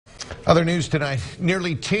Other news tonight,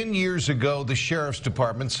 nearly 10 years ago, the Sheriff's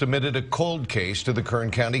Department submitted a cold case to the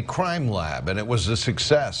Kern County Crime Lab, and it was a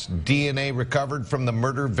success. DNA recovered from the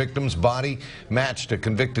murder victim's body matched a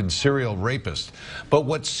convicted serial rapist. But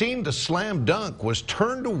what seemed a slam dunk was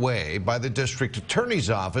turned away by the district attorney's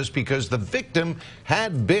office because the victim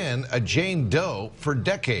had been a Jane Doe for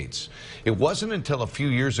decades. It wasn't until a few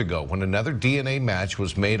years ago, when another DNA match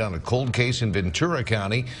was made on a cold case in Ventura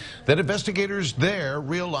County, that investigators there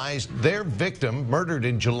realized their victim, murdered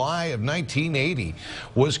in July of 1980,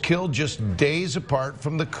 was killed just days apart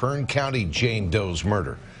from the Kern County Jane Doe's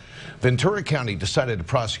murder. Ventura County decided to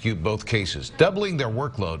prosecute both cases, doubling their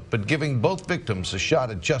workload, but giving both victims a shot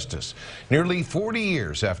at justice. Nearly 40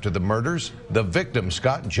 years after the murders, the victims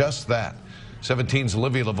got just that. 17's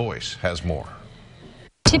Olivia LaVoice has more.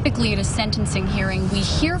 Typically at a sentencing hearing, we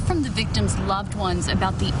hear from the victims' loved ones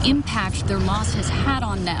about the impact their loss has had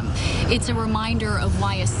on them. It's a reminder of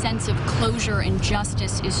why a sense of closure and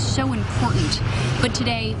justice is so important. But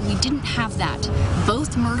today, we didn't have that.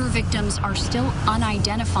 Both murder victims are still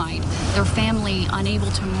unidentified, their family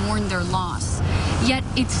unable to mourn their loss. Yet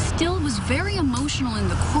it still was very emotional in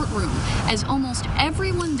the courtroom, as almost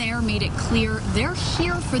everyone there made it clear they're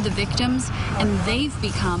here for the victims and they've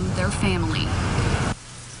become their family.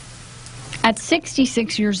 At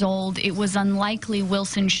 66 years old, it was unlikely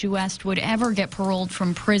Wilson Schuest would ever get paroled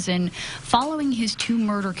from prison following his 2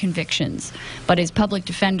 murder convictions. But his public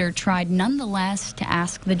defender tried nonetheless to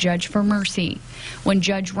ask the judge for mercy. When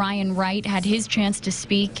Judge Ryan Wright had his chance to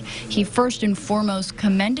speak, he first and foremost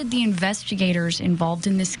commended the investigators involved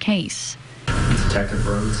in this case. Detective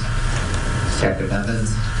Rhodes, Detective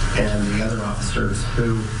Evans, and the other officers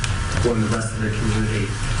who, when the rest of the community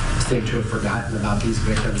seemed to have forgotten about these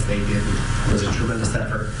victims, they did. It was a tremendous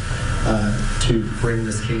effort to bring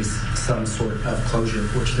this case some sort of closure,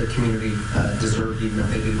 which the community deserved, even if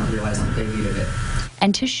they didn't realize that they needed it.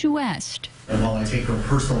 And to Schuest. And while I take no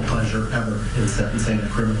personal pleasure ever in sentencing a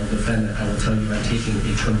criminal defendant, I will tell you I'm taking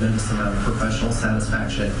a tremendous amount of professional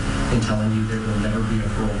satisfaction in telling you there will never be a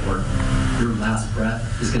parole board. Your last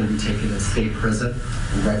breath is going to be taken in state prison,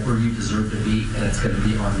 right where you deserve to be, and it's going to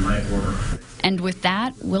be on my order. And with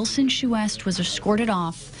that, Wilson Schuest was escorted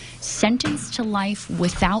off, sentenced to life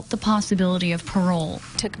without the possibility of parole.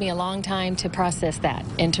 It took me a long time to process that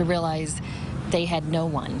and to realize they had no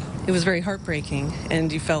one. It was very heartbreaking,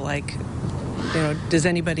 and you felt like, you know, is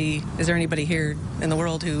there anybody here in the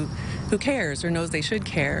world who cares or knows they should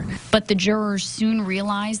care? But the jurors soon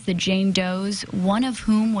realized the Jane Does, one of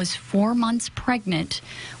whom was 4 months pregnant,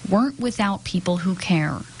 weren't without people who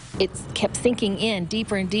care. It kept sinking in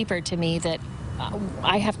deeper and deeper to me that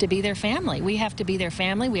I have to be their family. We have to be their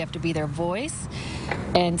family. We have to be their voice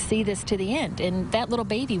and see this to the end. And that little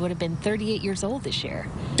baby would have been 38 years old this year.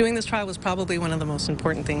 Doing this trial was probably one of the most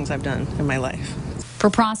important things I've done in my life. For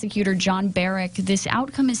prosecutor John Barrick, this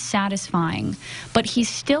outcome is satisfying, but he's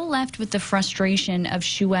still left with the frustration of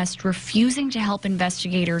Schuest refusing to help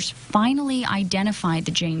investigators finally identify the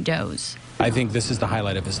Jane Does. I think this is the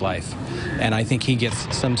highlight of his life, and I think he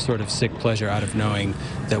gets some sort of sick pleasure out of knowing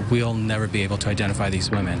that we'll never be able to identify these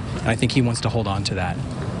women. And I think he wants to hold on to that.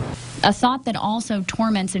 A thought that also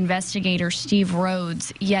torments investigator Steve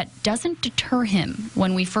Rhodes, yet doesn't deter him.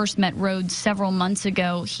 When we first met Rhodes several months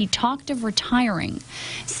ago, he talked of retiring.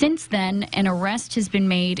 Since then, an arrest has been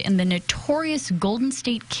made in the notorious Golden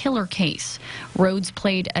State Killer case. Rhodes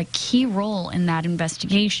played a key role in that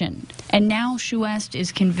investigation. And now Schuest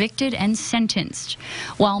is convicted and sentenced.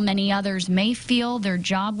 While many others may feel their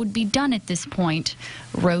job would be done at this point,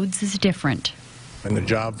 Rhodes is different. And the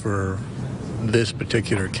job for this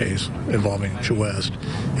particular case involving Schuest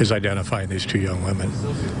is identifying these 2 young women.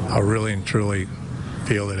 I really and truly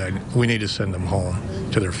feel that we need to send them home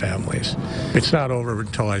to their families. It's not over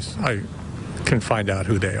until I can find out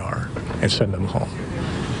who they are and send them home.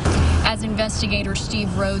 As investigator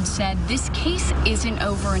Steve Rhodes said, this case isn't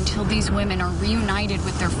over until these women are reunited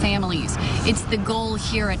with their families. It's the goal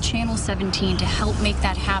here at Channel 17 to help make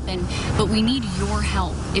that happen, but we need your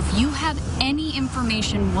help. If you have any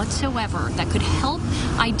information whatsoever that could help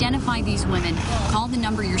identify these women, call the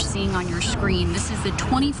number you're seeing on your screen. This is the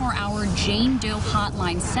 24-hour Jane Doe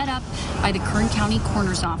hotline set up by the Kern County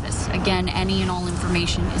Coroner's Office. Again, any and all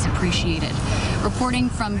information is appreciated. Reporting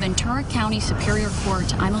from Ventura County Superior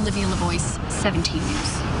Court, I'm Olivia LaVoice, 17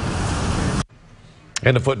 News.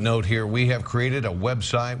 And a footnote here, we have created a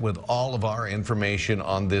website with all of our information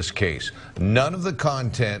on this case. None of the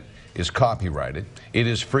content is copyrighted. It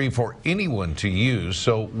is free for anyone to use,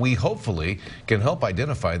 so we hopefully can help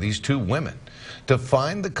identify these 2 women. To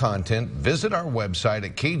find the content, visit our website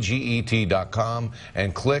at kget.com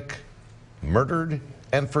and click Murdered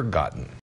and forgotten.